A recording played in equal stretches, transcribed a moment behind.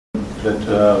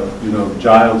that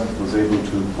Giles was able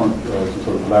to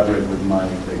sort of collaborate with my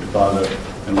late father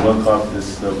and work out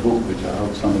this book, which I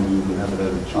hope some of you will have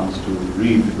a chance to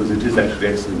read, because it is actually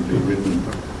excellently written,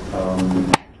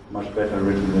 much better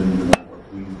written than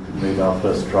what we made our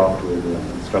first draft with,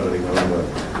 struggling over.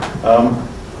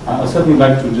 I'd certainly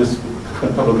like to just a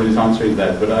couple of minutes answering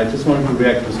that, but I just wanted to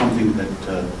react to something that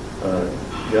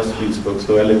Yasmin spoke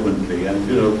so eloquently,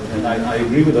 and I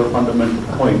agree with her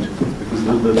fundamental point, because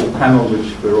the panel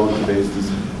which we're on today is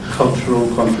this cultural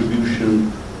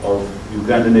contribution of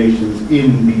Ugandan nations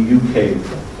in the UK,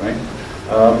 right?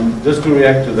 Just to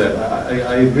react to that,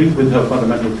 I agree with her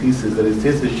fundamental thesis that it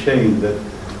is a shame that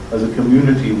as a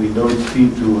community we don't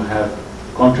seem to have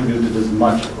contributed as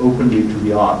much openly to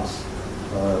the arts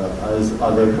as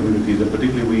other communities, and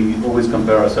particularly we always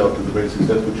compare ourselves to the very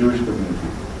successful Jewish community.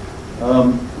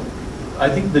 I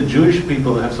think the Jewish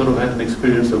people have sort of had an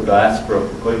experience of diaspora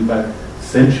going back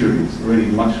centuries,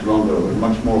 really much longer, with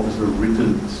much more of a sort of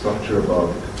written structure about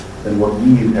it than what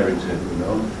we inherited,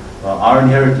 Our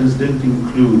inheritance didn't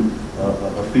include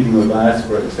a feeling of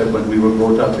diaspora, except when we were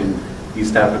brought up in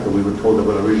East Africa. We were told that,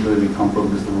 well, originally we come from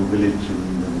this little village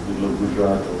in the middle of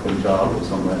Gujarat or Punjab or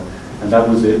somewhere, and that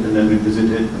was it, and then we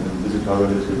visited, and then visit our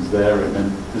relatives there, and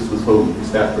then this was home,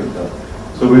 East Africa.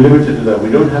 So we're limited to that. We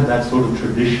don't have that sort of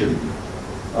tradition.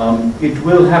 It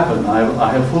will happen.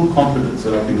 I have full confidence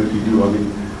that our community do. I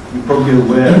mean, you're probably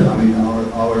aware, I mean,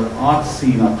 our art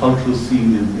scene, our cultural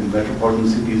scene in metropolitan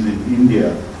cities in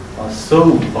India are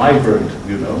so vibrant,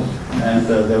 and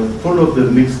they're full of the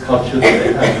mixed culture that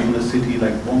they have in a city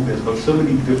like Bombay. It's got so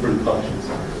many different cultures.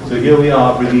 So here we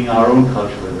are bringing our own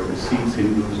culture, whether it's Sikhs,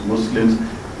 Hindus, Muslims,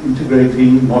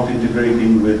 integrating, not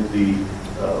integrating with the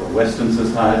Western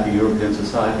society, European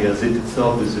society, as it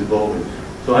itself is evolving.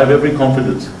 So I have every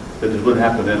confidence that it will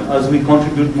happen. And as we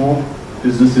contribute more,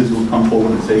 businesses will come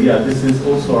forward and say, yeah, this is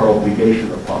also our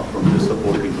obligation apart from just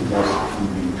supporting the mosque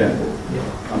and the temple. Yeah.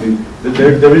 I mean,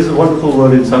 there is a wonderful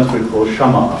word in Sanskrit called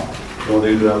shama. What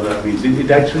that means. It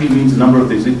actually means a number of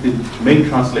things. The main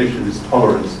translation is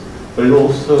tolerance, but it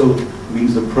also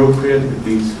means appropriate, it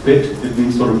means fit, it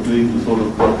means sort of doing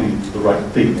the right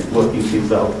thing and working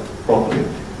things out properly.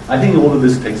 I think all of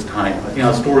this takes time. I think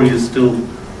our story is still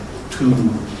too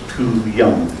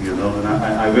young, and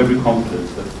I have every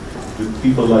confidence that with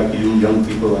people like you, young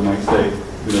people, I might say,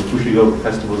 pushing over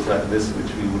festivals like this,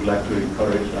 which we would like to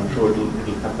encourage, I'm sure it'll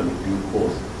happen in due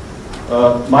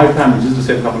course. My family, just to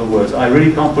say a couple of words, I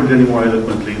really can't put it any more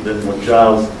eloquently than what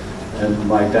Giles and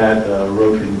my dad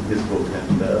wrote in his book,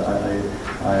 and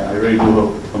I really do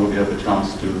hope some of you have a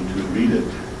chance to read it.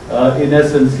 In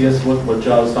essence, yes, what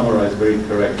Giles summarized very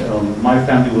correct. My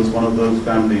family was one of those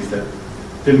families that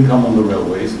didn't come on the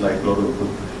railways, like a lot of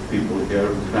people here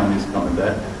whose families come in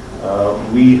that.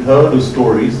 We heard of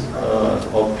stories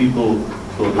of people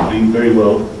sort of doing very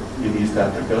well in East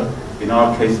Africa. In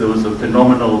our case, there was a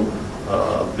phenomenal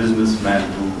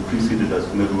businessman who preceded us,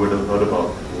 who never would have heard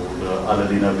about, called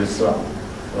Aladina Visra,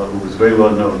 who was very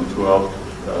well known throughout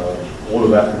all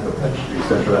of Africa, actually,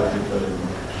 Central Africa.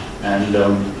 And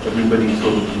everybody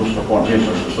sort of looked upon him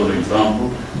as a sort of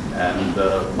example. And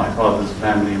my father's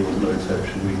family was no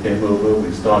exception. We came over,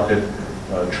 we started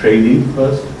trading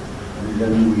first, and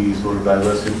then we sort of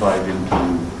diversified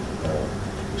into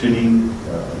ginning,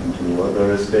 into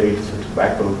other estates,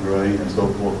 tobacco growing, and so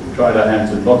forth. We tried our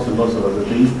hands in lots and lots of other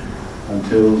things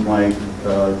until my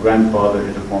grandfather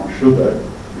hit upon sugar,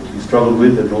 which he struggled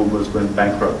with and almost went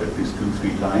bankrupt at least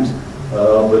 2-3 times,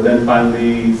 but then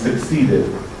finally succeeded.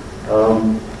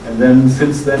 And then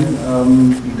since then,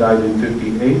 he died in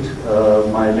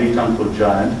 '58. My late uncle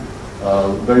Giant,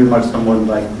 very much someone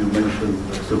like you mentioned,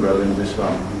 Subrahim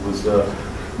Vishram, who was a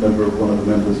member of one of the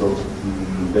members of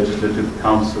the Legislative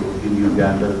Council in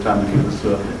Uganda at the time. He was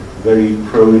very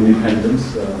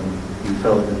pro-independence. He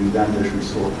felt that Uganda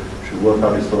should work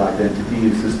out its full identity. He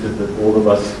insisted that all of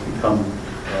us become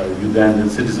Ugandan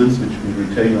citizens, which we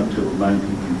retained until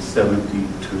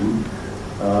 1972.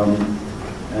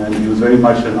 And he was very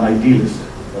much an idealist.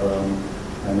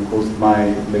 And of course,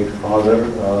 my late father,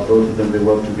 both of them, they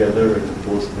worked together, and of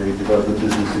course, they developed the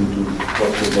business into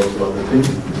lots of other things.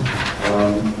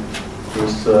 Of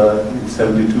course, in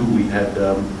 '72, we had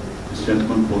this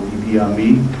gentleman called Idi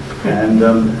Amin, and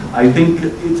I think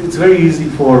it's very easy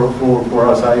for us. Of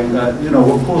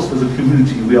course, as a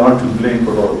community, we are to blame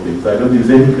for a lot of things. I don't think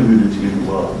there's any community in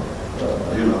the world,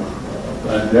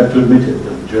 and we have to admit it.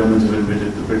 The Germans have admitted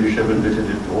it, the British have admitted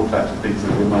it, all types of things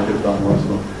that they might have done once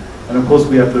more. And of course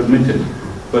we have to admit it.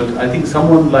 But I think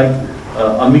someone like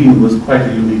Amin was quite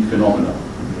a unique phenomenon,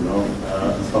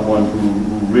 someone who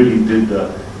really did,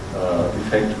 if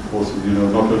protect forces,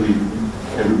 not only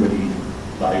everybody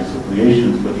lives of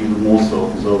creations, but even more so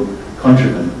his own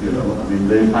countrymen, I mean,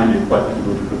 they find it quite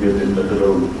difficult to forgive him, let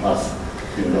alone us,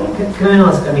 Can I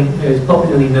ask, I mean, it's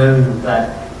popularly known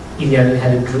that Idi Amin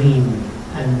had a dream,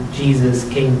 and Jesus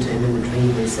came to him in the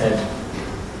dream and said,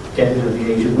 get rid of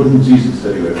the Asian. It wasn't Jesus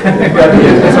anyway. Divine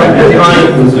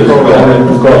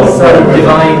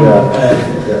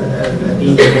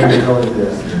being came told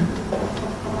this.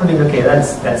 I mean, okay,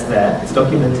 that's there. It's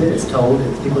documented. It's told.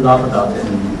 People laugh about it.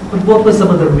 But what were some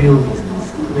of the real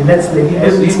reasons? I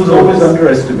mean, he was always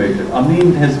underestimated.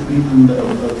 Amin has been,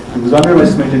 he was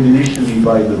underestimated initially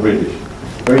by the British,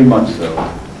 very much so.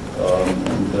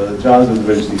 And Giles has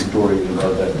eventually story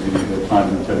about that. The time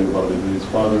I'm telling about it. His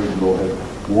father-in-law had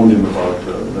warned him about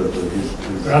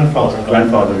his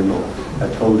grandfather-in-law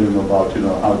had told him about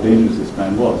how dangerous this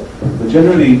man was. But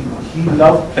generally, he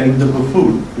loved playing the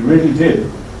buffoon. He really did.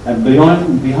 And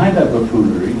behind that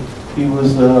buffoonery, he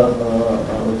was a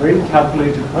very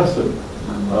calculated person.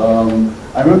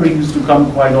 I remember he used to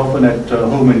come quite often at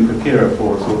home in Kakira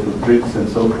for sort of drinks and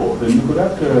so forth. And you could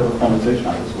have to have a conversation.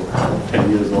 I was sort of 10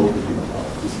 years old with him.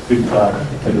 This big guy,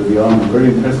 head of the army, very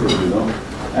impressive,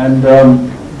 And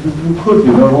you could,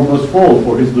 almost fall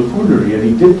for his buffoonery. And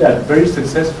he did that very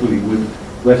successfully with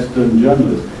Western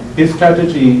journalists. His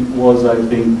strategy was, I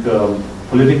think,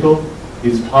 political.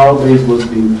 His power base was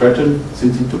being threatened.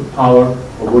 Since he took power,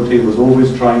 Obote was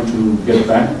always trying to get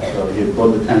back. He had got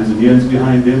the Tanzanians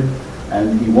behind him,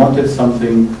 and he wanted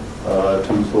something,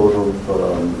 some sort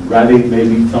of rally,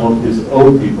 maybe some of his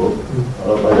own people.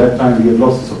 By that time, he had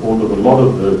lost the support of a lot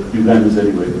of the Ugandans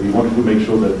anyway, but he wanted to make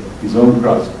sure that his own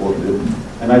crowd supported him.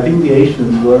 And I think the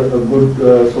Asians were a good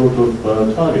sort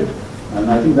of target. And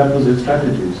I think that was his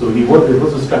strategy. So it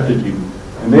was a strategy.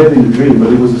 It may have been a dream,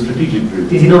 but it was a strategic dream.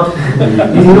 Did he not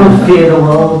fear the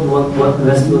world, what the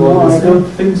rest of the world No, was I don't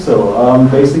think so.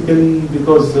 Basically,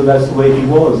 because that's the way he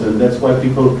was, and that's why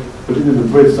people, particularly the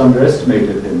Brits,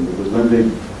 underestimated him. Because when they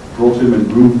brought him and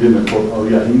groomed him and thought, oh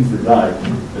yeah, he's the guy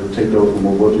that will take over from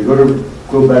Obote. You've got to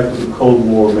go back to the Cold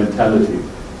War mentality.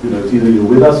 It's either you're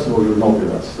with us or you're not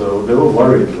with us. So they were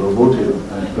worried, Obote,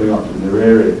 and going on to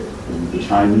Nyerere, the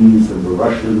Chinese and the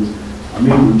Russians.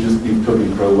 Would just be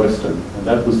totally pro-Western, and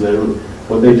that was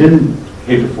what they didn't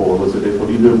cater for was that they thought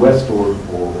either West or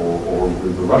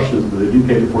with the Russians, but they didn't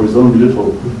cater for his own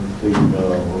little thing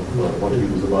of what he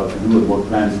was about to do and what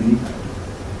plans he had.